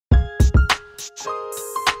Welcome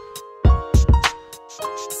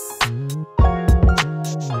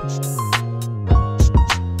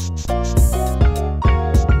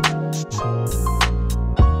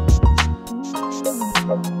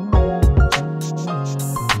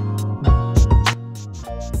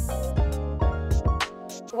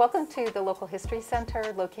to the Local History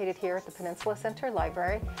Center located here at the Peninsula Center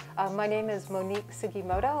Library. My name is Monique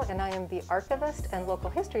Sugimoto and I am the archivist and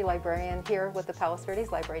local history librarian here with the Palos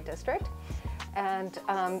Verdes Library District. And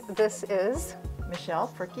this is Michele,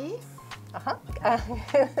 Fricke.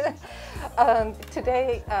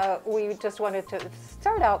 Today we just wanted to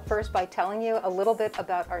start out first by telling you a little bit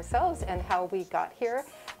about ourselves and how we got here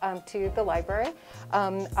to the library.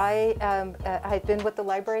 I've been with the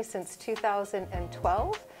library since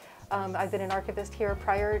 2012. I've been an archivist here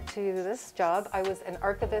prior to this job. I was an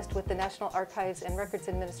archivist with the National Archives and Records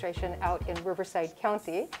Administration out in Riverside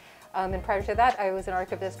County. And prior to that, I was an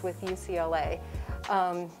archivist with UCLA.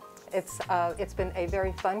 It's been a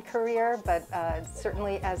very fun career, but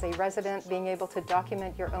certainly as a resident, being able to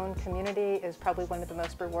document your own community is probably one of the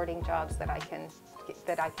most rewarding jobs that I can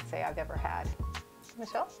say I've ever had.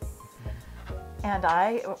 Michele? And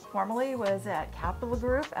I formerly was at Capital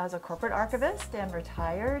Group as a corporate archivist and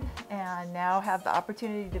retired, and now have the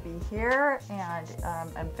opportunity to be here, and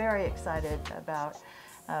I'm very excited about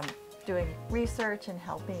doing research and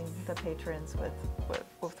helping the patrons with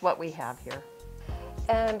what we have here.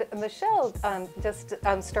 And Michele just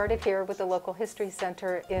started here with the Local History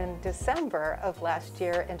Center in December of last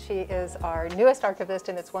year, and she is our newest archivist,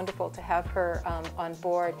 and it's wonderful to have her on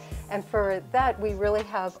board. And for that, we really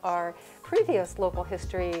have our previous Local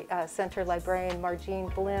History Center librarian,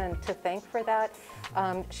 Margene Blinn, to thank for that.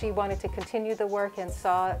 She wanted to continue the work and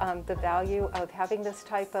saw the value of having this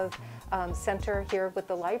type of center here with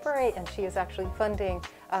the library, and she is actually funding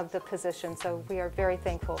the position. So we are very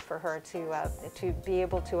thankful for her to be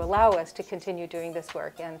able to allow us to continue doing this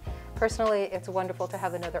work. And personally, it's wonderful to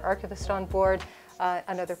have another archivist on board,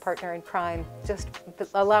 another partner in crime, just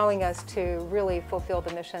allowing us to really fulfill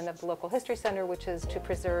the mission of the Local History Center, which is to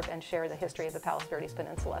preserve and share the history of the Palos Verdes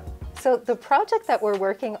Peninsula. So the project that we're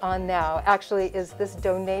working on now actually is this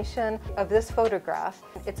donation of this photograph.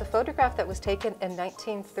 It's a photograph that was taken in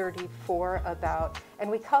 1934 and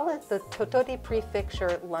we call it the Tottori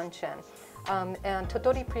Prefecture Luncheon. And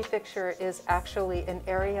Tottori Prefecture is actually an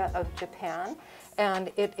area of Japan,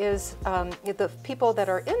 and it is the people that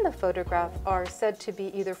are in the photograph are said to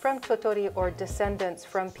be either from Tottori or descendants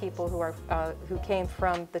from people who came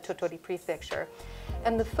from the Tottori Prefecture.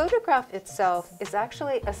 And the photograph itself is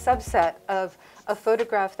actually a subset of a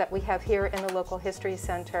photograph that we have here in the Local History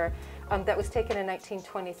Center that was taken in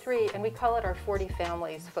 1923, and we call it our 40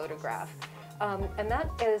 Families photograph. And that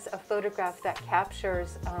is a photograph that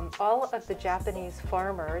captures all of the Japanese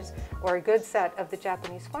farmers, or a good set of the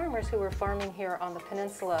Japanese farmers who were farming here on the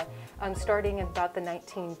peninsula starting in about the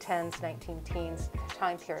 1910s, 19-teens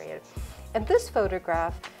time period. And this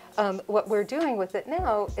photograph, what we're doing with it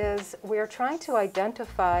now is we're trying to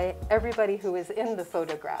identify everybody who is in the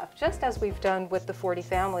photograph, just as we've done with the 40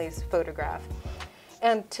 Families photograph.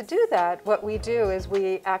 And to do that, what we do is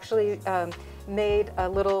we actually made a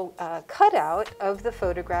little cutout of the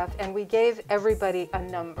photograph, and we gave everybody a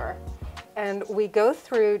number. And we go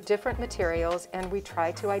through different materials and we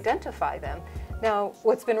try to identify them. Now,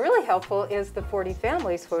 what's been really helpful is the 40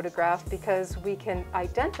 Families photograph, because we can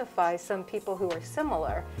identify some people who are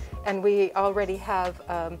similar, and we already have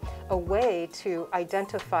a way to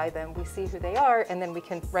identify them. We see who they are, and then we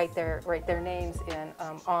can write their names in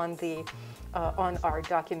on our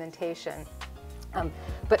documentation.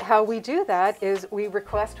 But how we do that is we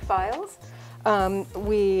request files.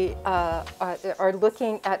 We are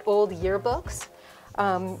looking at old yearbooks.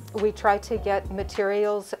 We try to get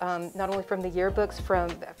materials not only from the yearbooks,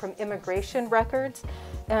 from immigration records,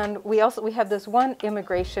 and we have this one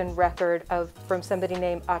immigration record from somebody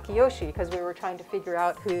named Akiyoshi, because we were trying to figure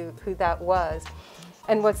out who that was.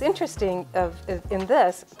 And what's interesting in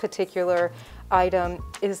this particular item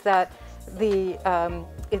is that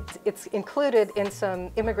it's included in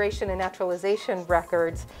some immigration and naturalization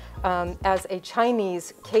records as a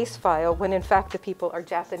Chinese case file, when in fact the people are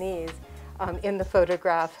Japanese in the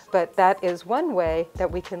photograph. But that is one way that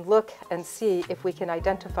we can look and see if we can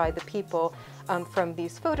identify the people from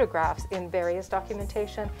these photographs in various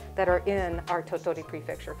documentation that are in our Tottori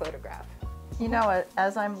Prefecture photograph. You know,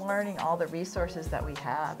 as I'm learning all the resources that we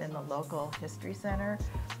have in the Local History Center,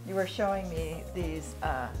 you were showing me these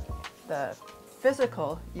the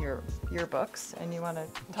physical yearbooks, and you want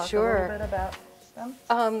to talk a little bit about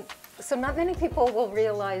them? So not many people will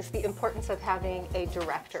realize the importance of having a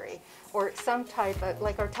directory or some type of,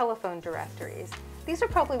 like our telephone directories. These are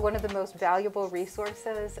probably one of the most valuable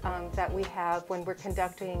resources that we have when we're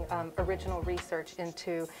conducting original research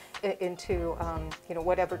into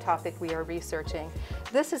whatever topic we are researching.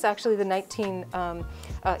 This is actually the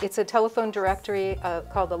it's a telephone directory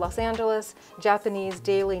called the Los Angeles Japanese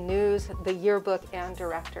Daily News, the yearbook and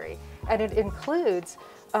directory. And it includes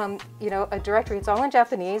a directory. It's all in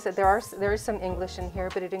Japanese. There is some English in here,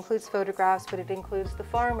 but it includes photographs, but it includes the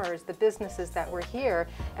farmers, the businesses that were here,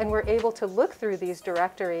 and we're able to look through these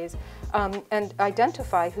directories and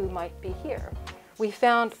identify who might be here. We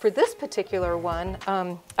found, for this particular one,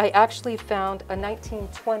 I actually found a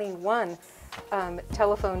 1921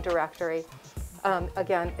 telephone directory,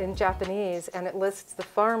 again in Japanese, and it lists the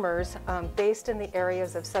farmers based in the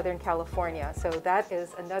areas of Southern California. So that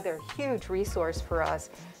is another huge resource for us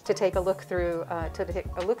to take a look through,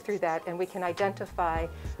 that, and we can identify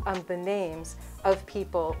the names of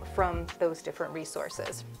people from those different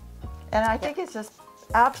resoresources. And I think it's just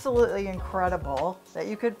absolutely incredible that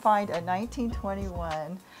you could find a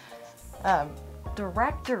 1921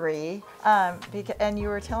 directory, and you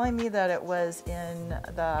were telling me that it was in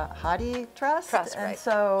the Hadi Trust, and right.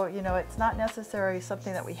 so it's not necessarily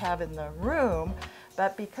something that we have in the room,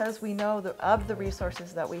 but because we know of the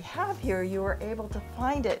resources that we have here, you were able to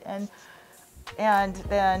find it and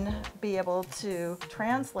then be able to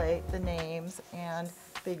translate the names and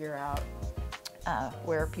figure out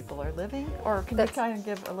where people are living. Or can you kind of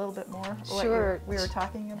give a little bit more Sure. what we were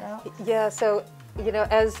talking about? Yeah, so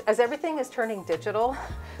as everything is turning digital,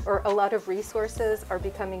 or a lot of resources are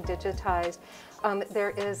becoming digitized, there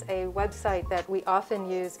is a website that we often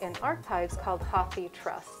use in archives called Hathi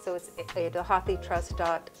Trust. So it's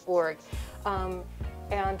hathitrust.org.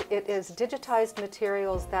 And it is digitized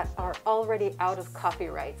materials that are already out of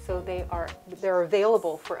copyright, so they're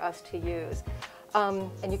available for us to use.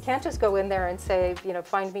 And you can't just go in there and say,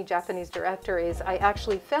 find me Japanese directories. I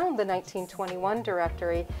actually found the 1921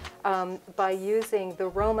 directory by using the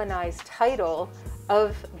Romanized title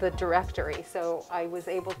of the directory. So I was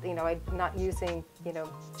able to, I'm not using,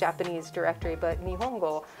 Japanese directory, but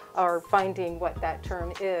Nihongo, or finding what that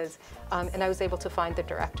term is. And I was able to find the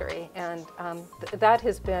directory. And that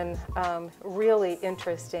has been really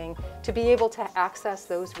interesting to be able to access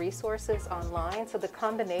those resources online. So the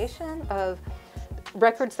combination of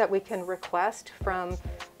records that we can request from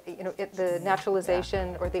the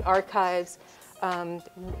naturalization or the archives,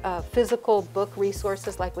 physical book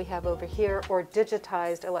resources like we have over here, or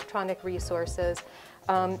digitized electronic resources,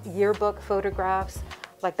 yearbook photographs.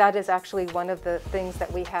 Like that is actually one of the things that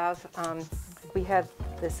we have.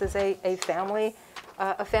 This is a family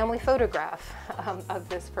photograph of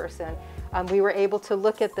this person. We were able to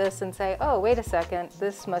look at this and say, oh, wait a second,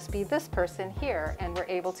 this must be this person here, and we're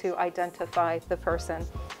able to identify the person.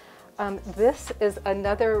 This is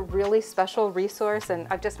another really special resource, and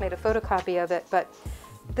I've just made a photocopy of it, but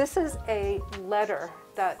this is a letter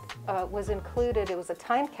that was included. It was a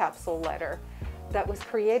time capsule letter that was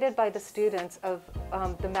created by the students of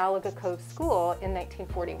the Malaga Cove School in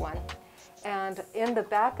 1941. And in the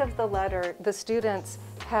back of the letter, the students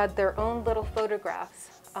had their own little photographs,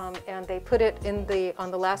 and they put it on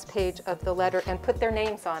the last page of the letter and put their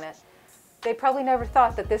names on it. They probably never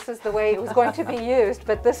thought that this is the way it was going to be used,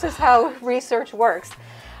 but this is how research works.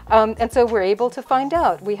 And so we're able to find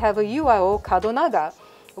out. We have a Yuao Kadonaga.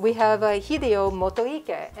 We have a Hideo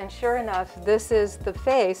Motoike, and sure enough, this is the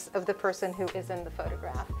face of the person who is in the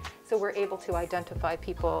photograph. So we're able to identify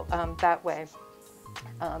people that way.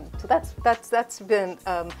 So that's been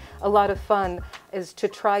a lot of fun, is to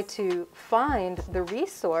try to find the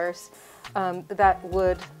resource that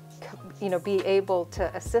would be able to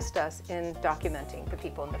assist us in documenting the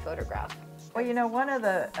people in the photograph. Well, one of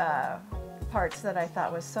the parts that I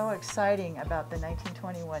thought was so exciting about the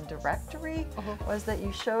 1921 directory was that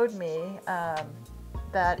you showed me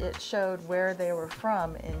that it showed where they were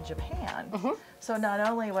from in Japan. So not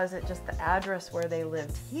only was it just the address where they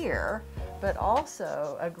lived here, but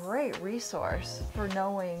also a great resource for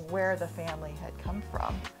knowing where the family had come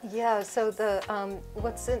from. Yeah, so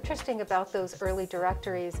what's interesting about those early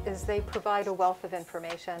directories is they provide a wealth of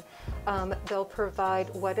information. They'll provide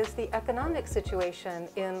what is the economic situation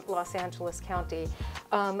in Los Angeles County,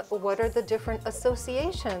 what are the different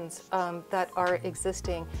associations that are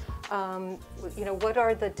existing, what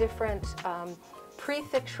are the different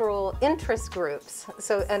prefectural interest groups.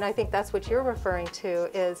 So, and I think that's what you're referring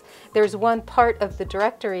to, is there's one part of the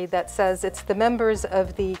directory that says it's the members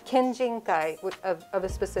of the Kenjinkai of a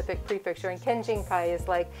specific prefecture, and Kenjinkai is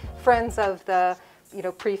like friends of the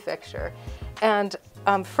prefecture. And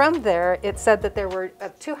from there, it said that there were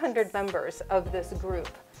 200 members of this group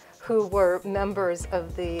who were members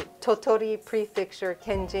of the Tottori Prefecture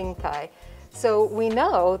Kenjinkai. So we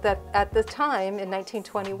know that at the time, in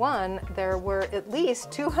 1921, there were at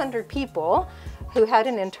least 200 people who had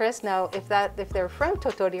an interest. Now, if they're from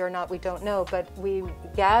Tottori or not, we don't know, but we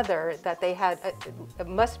gather that they had,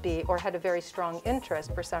 must be, or had a very strong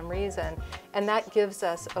interest for some reason. And that gives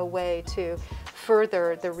us a way to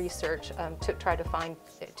further the research to try to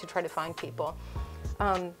find people.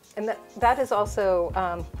 And that is also,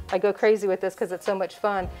 I go crazy with this because it's so much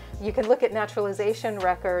fun. You can look at naturalization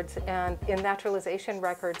records, and in naturalization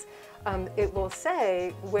records, it will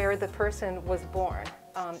say where the person was born.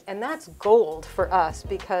 And that's gold for us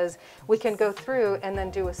because we can go through and then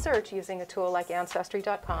do a search using a tool like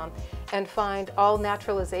Ancestry.com and find all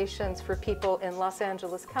naturalizations for people in Los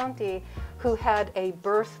Angeles County who had a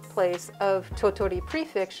birthplace of Tottori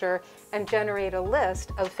Prefecture and generate a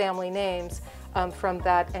list of family names from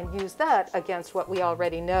that and use that against what we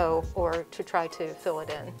already know or to try to fill it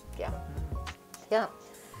in. Yeah. Yeah.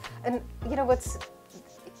 And you know what's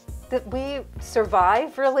that we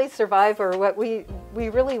survive, or what we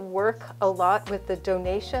really work a lot with the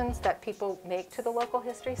donations that people make to the local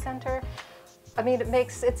history center. I mean,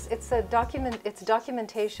 it's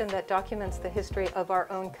documentation that documents the history of our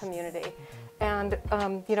own community. And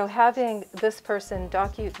you know, having this person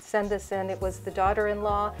send this in, it was the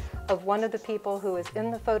daughter-in-law of one of the people who is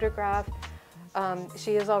in the photograph.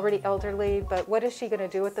 She is already elderly, but what is she going to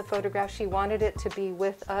do with the photograph? She wanted it to be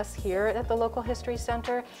with us here at the local history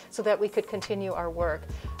center so that we could continue our work.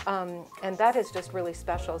 And that is just really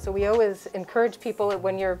special. So we always encourage people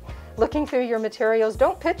when you're looking through your materials,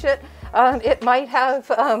 don't pitch it. It might have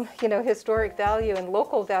you know, historic value and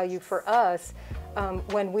local value for us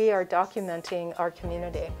when we are documenting our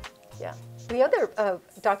community. Yeah. The other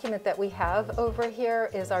document that we have over here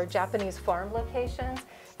is our Japanese farm locations.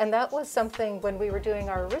 And that was something when we were doing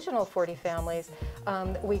our original 40 families.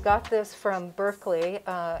 We got this from Berkeley,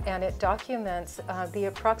 and it documents the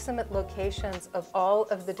approximate locations of all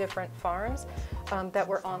of the different farms that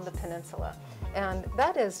were on the peninsula. And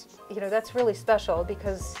that is, you know, that's really special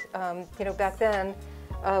because, you know, back then,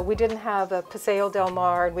 we didn't have a Paseo del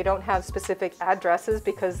Mar, and we don't have specific addresses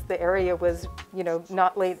because the area was, you know,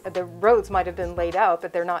 not laid, the roads might have been laid out,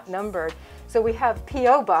 but they're not numbered. So we have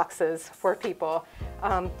P.O. boxes for people,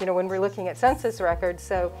 you know, when we're looking at census records.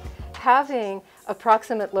 So having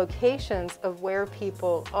approximate locations of where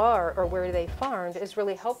people are or where they farmed is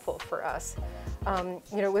really helpful for us. You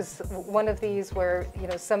know, it was one of these where, you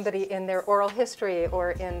know, somebody in their oral history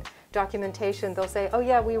or in documentation, they'll say, oh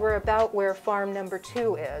yeah, we were about where farm number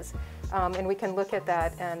 2 is. And we can look at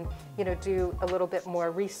that and, you know, do a little bit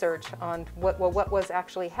more research on what was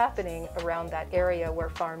actually happening around that area where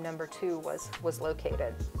farm number 2 was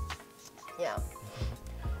located. Yeah.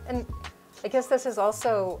 And I guess this is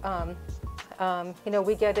also, you know,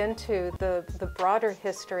 we get into the broader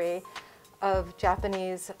history of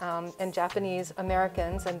Japanese and Japanese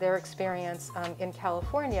Americans and their experience in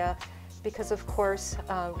California, because of course,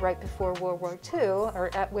 right before World War II,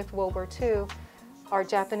 or with World War II, our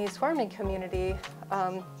Japanese farming community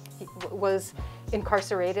was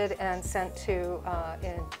incarcerated and sent to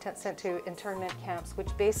internment camps, which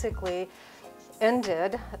basically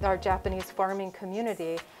ended our Japanese farming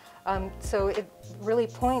community. So it really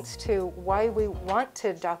points to why we want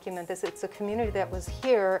to document this. It's a community that was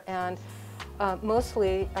here and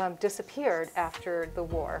mostly disappeared after the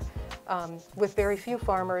war, with very few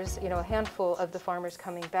farmers, you know, a handful of the farmers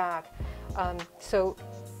coming back. So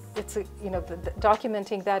it's, you know,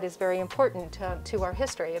 documenting that is very important to our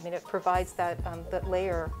history. I mean, it provides that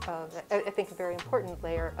layer of, I think, a very important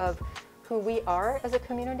layer of who we are as a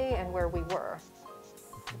community and where we were.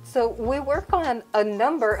 So we work on a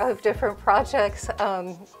number of different projects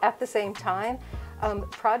at the same time.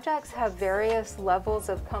 Projects have various levels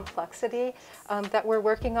of complexity that we're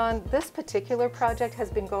working on. This particular project has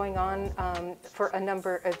been going on for a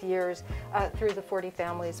number of years through the 40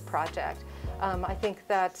 Families project. I think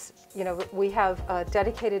that, you know, we have a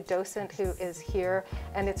dedicated docent who is here,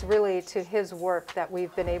 and it's really to his work that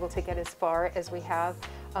we've been able to get as far as we have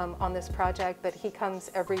on this project. But he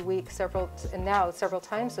comes every week, several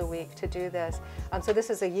times a week to do this. So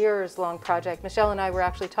this is a years-long project. Michele and I were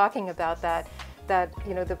actually talking about that,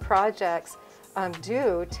 you know, the projects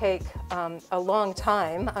do take a long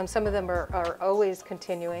time. Some of them are always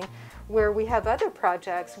continuing, where we have other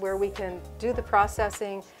projects where we can do the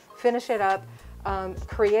processing, finish it up,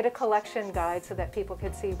 create a collection guide so that people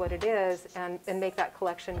can see what it is and make that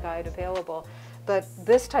collection guide available. But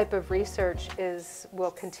this type of research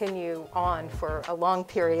will continue on for a long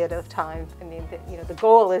period of time. I mean, the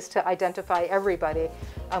goal is to identify everybody.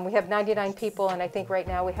 We have 99 people, and I think right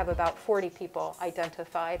now we have about 40 people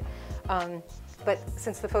identified. But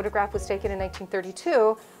since the photograph was taken in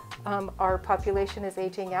 1932, our population is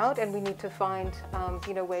aging out, and we need to find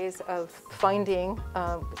ways of finding,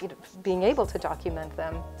 being able to document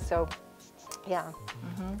them. So, yeah.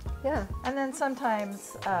 Yeah. And then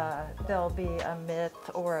sometimes there'll be a myth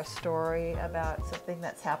or a story about something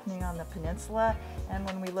that's happening on the peninsula, and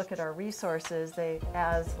when we look at our resources, with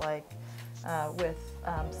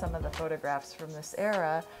some of the photographs from this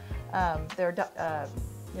era, they're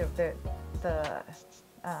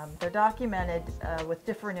documented with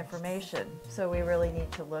different information. So we really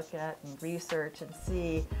need to look at and research and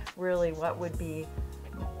see really what would be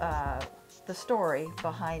the story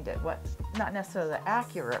behind it. What, not necessarily the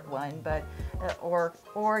accurate one, but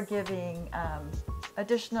or giving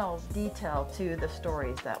additional detail to the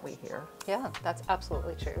stories that we hear. Yeah, that's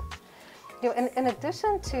absolutely true. In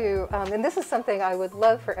addition to, and this is something I would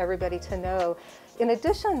love for everybody to know, in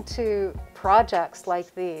addition to projects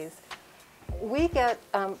like these, we get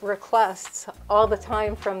requests all the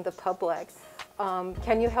time from the public.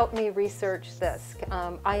 Can you help me research this?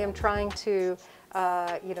 I am trying to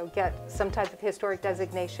get some type of historic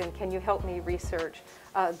designation. Can you help me research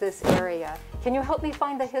this area? Can you help me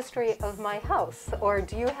find the history of my house? Or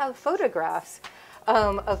do you have photographs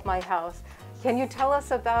of my house? Can you tell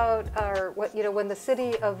us about when the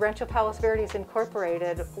city of Rancho Palos Verdes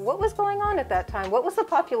incorporated, what was going on at that time? What was the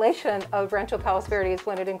population of Rancho Palos Verdes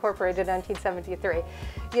when it incorporated in 1973?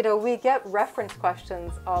 We get reference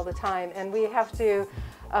questions all the time, and we have to,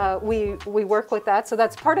 we work with that. So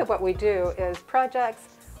that's part of what we do is projects,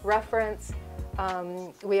 reference.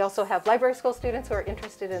 We also have library school students who are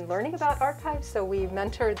interested in learning about archives, so we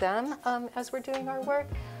mentor them as we're doing our work.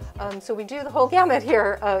 So we do the whole gamut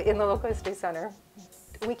here in the Local History Center.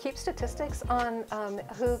 We keep statistics on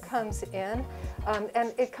who comes in,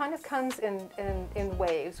 and it kind of comes in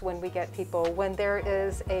waves when we get people. When there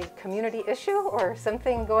is a community issue or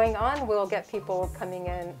something going on, we'll get people coming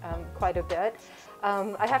in quite a bit.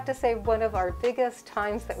 I have to say one of our biggest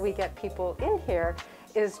times that we get people in here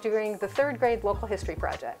is during the 3rd grade local history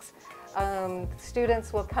projects.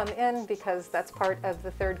 Students will come in because that's part of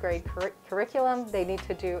the 3rd grade curriculum. They need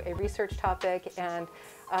to do a research topic, and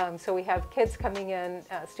so we have kids coming in,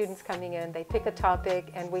 students coming in, they pick a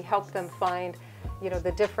topic, and we help them find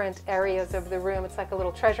the different areas of the room. It's like a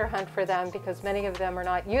little treasure hunt for them because many of them are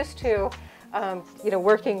not used to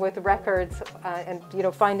working with records and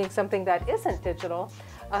finding something that isn't digital.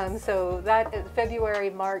 So that is February,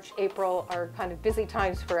 March, April are kind of busy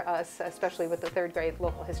times for us, especially with the 3rd grade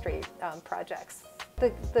local history projects.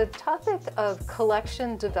 The topic of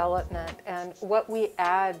collection development and what we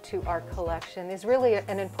add to our collection is really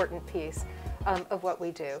an important piece of what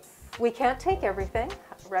we do. We can't take everything,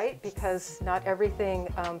 right? Because not everything,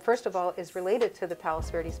 first of all, is related to the Palos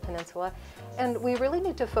Verdes Peninsula. And we really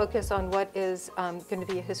need to focus on what is going to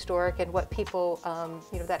be historic and what people,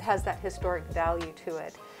 that has that historic value to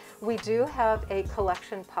it. We do have a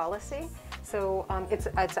collection policy, so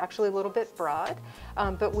it's actually a little bit broad,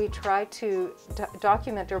 but we try to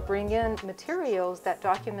document or bring in materials that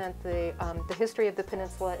document the history of the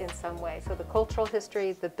peninsula in some way. So the cultural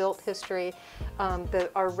history, the built history,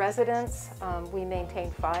 our residents, we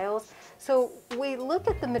maintain files. So we look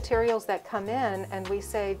at the materials that come in and we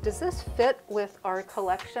say, does this fit with our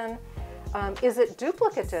collection? Is it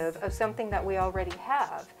duplicative of something that we already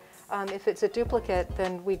have? If it's a duplicate,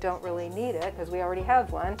 then we don't really need it because we already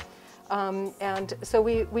have one. And so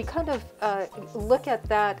we kind of look at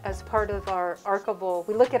that as part of our archival.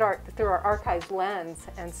 We look at through our archives lens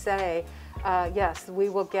and say, yes, we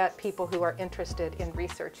will get people who are interested in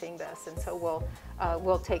researching this, and so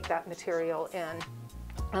we'll take that material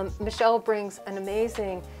in. Michele brings an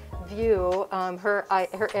amazing view.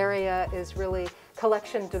 Her area is really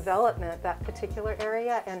collection development, that particular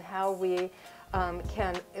area, and how we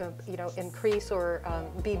can increase or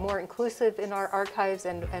be more inclusive in our archives,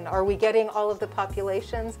 and are we getting all of the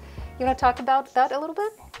populations? You want to talk about that a little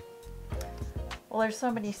bit? Well, there's so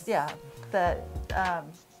many, that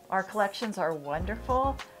our collections are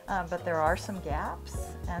wonderful, but there are some gaps,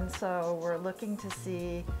 and so we're looking to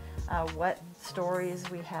see what stories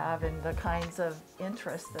we have and the kinds of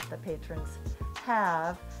interests that the patrons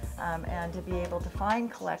have, and to be able to find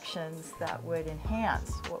collections that would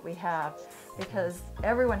enhance what we have, because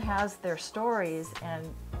everyone has their stories,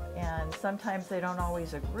 and sometimes they don't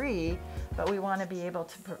always agree, but we want to be able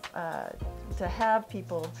to have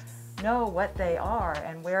people know what they are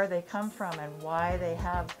and where they come from and why they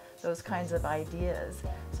have those kinds of ideas,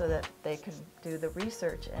 so that they can do the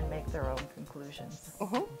research and make their own conclusions.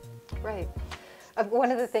 Right.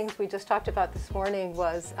 One of the things we just talked about this morning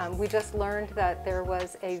was we just learned that there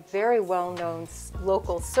was a very well-known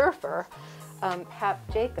local surfer,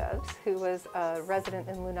 Hap Jacobs, who was a resident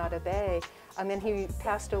in Lunada Bay, and he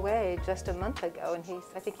passed away just a month ago, and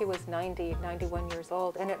I think he was 91 years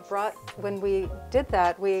old. And it brought, when we did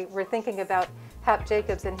that, we were thinking about Hap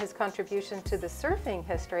Jacobs and his contribution to the surfing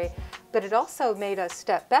history, but it also made us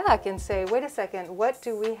step back and say, wait a second, what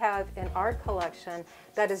do we have in our collection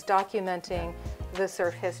that is documenting the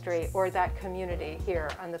surf history or that community here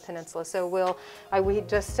on the peninsula? So we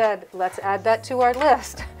just said, let's add that to our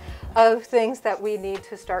list of things that we need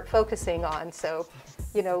to start focusing on. So,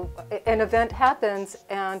 you know, an event happens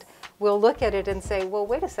and we'll look at it and say, well,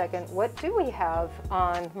 wait a second, what do we have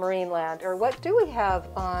on marine land, or what do we have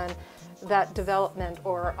on that development,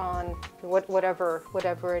 or on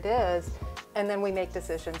whatever it is, and then we make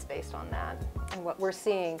decisions based on that and what we're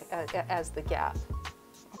seeing as the gap.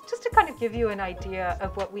 Just to kind of give you an idea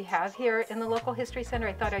of what we have here in the Local History Center,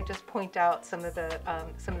 I thought I'd just point out some of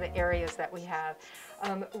the areas that we have.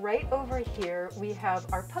 Right over here, we have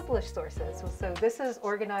our published sources. So this is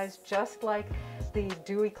organized just like the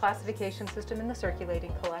Dewey classification system in the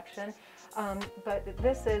circulating collection. But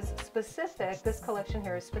this is specific, this collection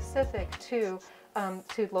here is specific to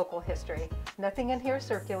local history. Nothing in here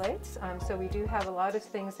circulates, so we do have a lot of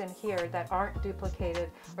things in here that aren't duplicated,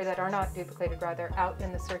 or that are not duplicated rather, out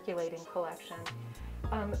in the circulating collection.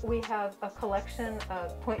 We have a collection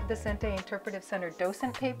of Point Vicente Interpretive Center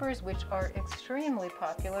docent papers, which are extremely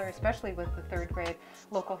popular, especially with the 3rd grade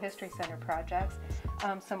Local History Center projects.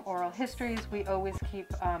 Some oral histories. We always keep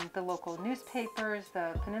the local newspapers,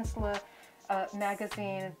 the Peninsula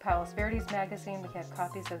magazine, Palos Verdes magazine. We have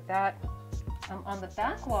copies of that. On the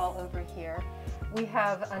back wall over here, we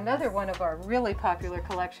have another one of our really popular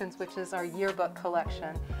collections, which is our yearbook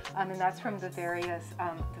collection, and that's from the various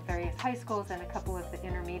high schools and a couple of the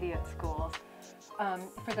intermediate schools.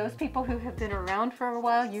 For those people who have been around for a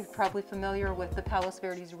while, you're probably familiar with the Palos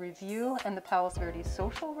Verdes Review and the Palos Verdes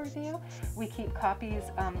Social Review. We keep copies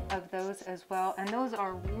of those as well, and those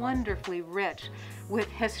are wonderfully rich with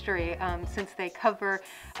history, since they cover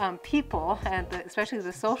people, and especially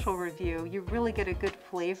the Social Review. You really get a good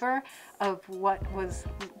flavor of what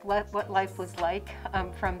life was like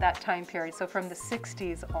from that time period, so from the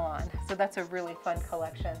 60s on. So that's a really fun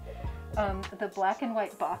collection. The black and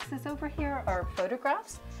white boxes over here are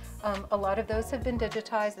photographs. A lot of those have been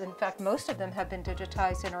digitized. In fact, most of them have been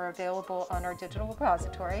digitized and are available on our digital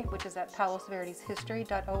repository, which is at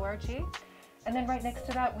palosverdeshistory.org. And then right next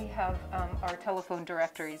to that, we have our telephone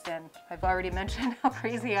directories. And I've already mentioned how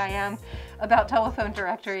crazy I am about telephone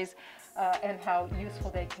directories and how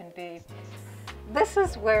useful they can be. This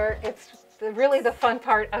is where it's really the fun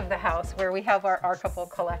part of the house, where we have our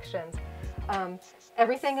archival collections.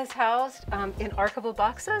 Everything is housed in archival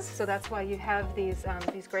boxes, so that's why you have these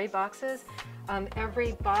gray boxes.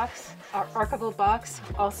 Every box, our archival box,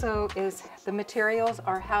 also is, the materials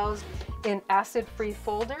are housed in acid-free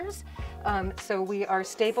folders. So we are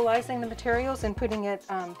stabilizing the materials and putting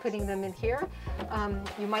them in here.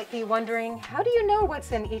 You might be wondering, how do you know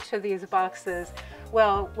what's in each of these boxes?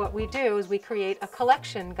 Well, what we do is we create a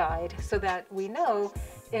collection guide so that we know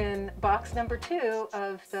in box number 2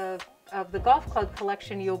 of the golf club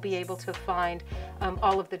collection, you'll be able to find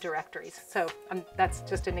all of the directories. So that's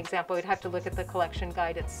just an example. We'd have to look at the collection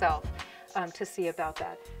guide itself to see about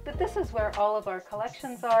that. But this is where all of our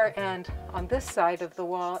collections are, and on this side of the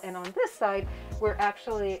wall and on this side, we're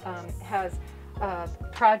actually has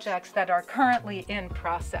projects that are currently in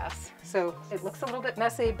process. So it looks a little bit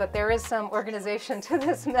messy, but there is some organization to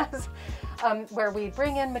this mess, where we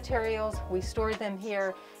bring in materials, we store them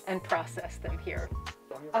here, and process them here.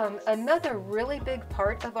 Another really big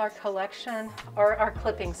part of our collection are our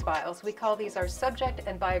clippings files. We call these our subject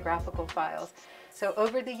and biographical files. So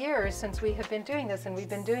over the years, since we have been doing this, and we've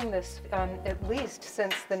been doing this at least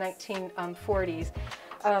since the 1940s,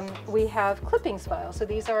 we have clippings files. So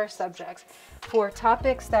these are our subjects for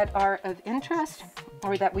topics that are of interest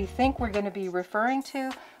or that we think we're going to be referring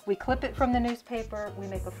to. We clip it from the newspaper, we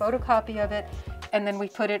make a photocopy of it, and then we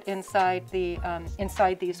put it inside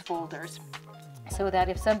these folders. So that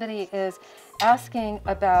if somebody is asking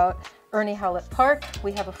about Ernie Howlett Park,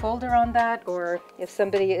 we have a folder on that, or if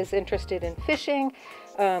somebody is interested in fishing,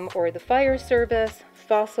 or the fire service,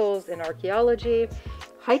 fossils and archaeology,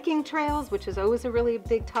 hiking trails, which is always a really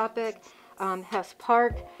big topic, Hess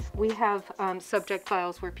Park, we have subject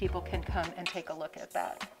files where people can come and take a look at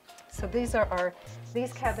that. So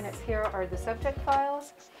these cabinets here are the subject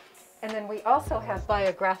files. And then we also have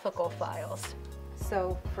biographical files.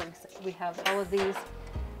 So for example, we have all of these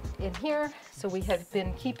in here. So we have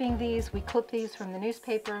been keeping these. We clip these from the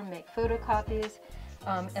newspaper, make photocopies,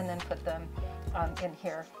 and then put them in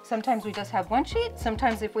here. Sometimes we just have one sheet.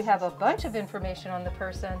 Sometimes if we have a bunch of information on the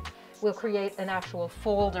person, we'll create an actual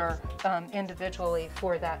folder individually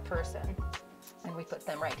for that person. And we put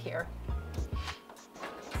them right here.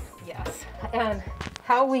 Yes. And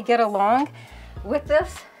how we get along with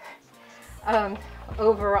this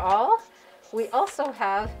overall, we also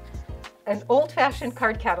have an old-fashioned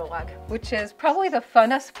card catalog, which is probably the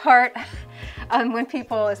funnest part when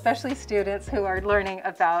people, especially students who are learning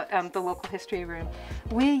about the local history room.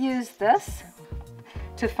 We use this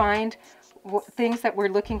to find things that we're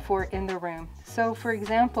looking for in the room. So for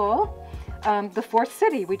example, the fourth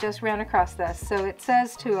city, we just ran across this. So it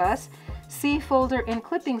says to us, see folder in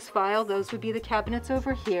clippings file, those would be the cabinets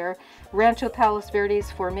over here, Rancho Palos Verdes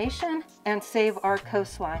formation, and save our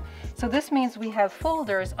coastline. So this means we have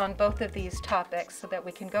folders on both of these topics so that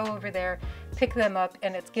we can go over there, pick them up,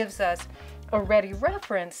 and it gives us a ready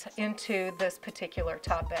reference into this particular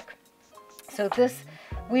topic. So this,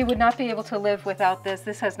 we would not be able to live without this.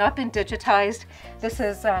 This has not been digitized. This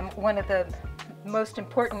is one of the most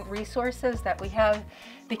important resources that we have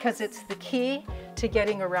because it's the key to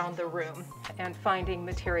getting around the room and finding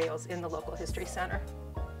materials in the local history center.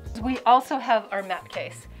 We also have our map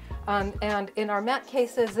case. And in our map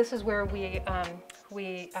cases, this is where we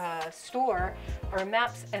store our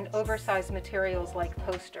maps and oversized materials like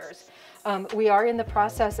posters. We are in the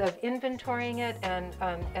process of inventorying it and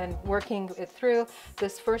working it through.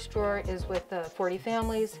 This first drawer is with the 40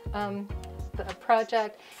 Families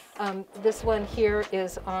project. This one here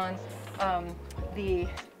is on the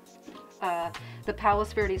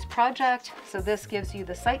Palos Verdes project. So this gives you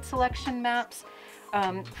the site selection maps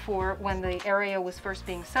for when the area was first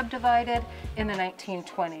being subdivided in the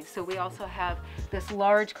 1920s. So we also have this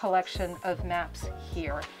large collection of maps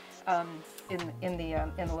here in the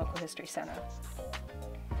local history center.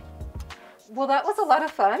 Well, that was a lot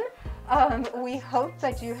of fun. We hope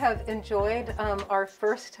that you have enjoyed our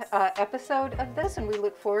first episode of this, and we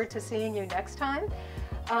look forward to seeing you next time.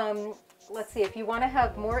 Let's see, if you want to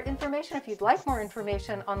have more information, if you'd like more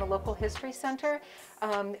information on the Local History Center,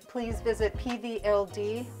 please visit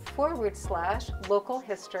pvld.com/local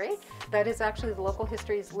history. That is actually the Local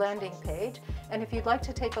History's landing page. And if you'd like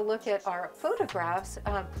to take a look at our photographs,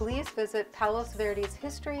 please visit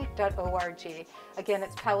palosverdeshistory.org. Again,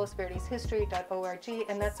 it's palosverdeshistory.org,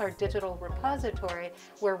 and that's our digital repository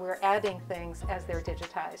where we're adding things as they're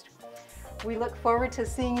digitized. We look forward to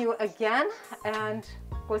seeing you again, and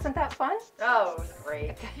wasn't that fun? Oh, it was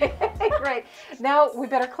great. Great. Now we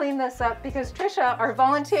better clean this up because Trisha, our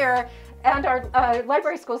volunteer and our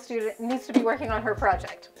library school student, needs to be working on her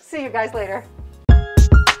project. See you guys later.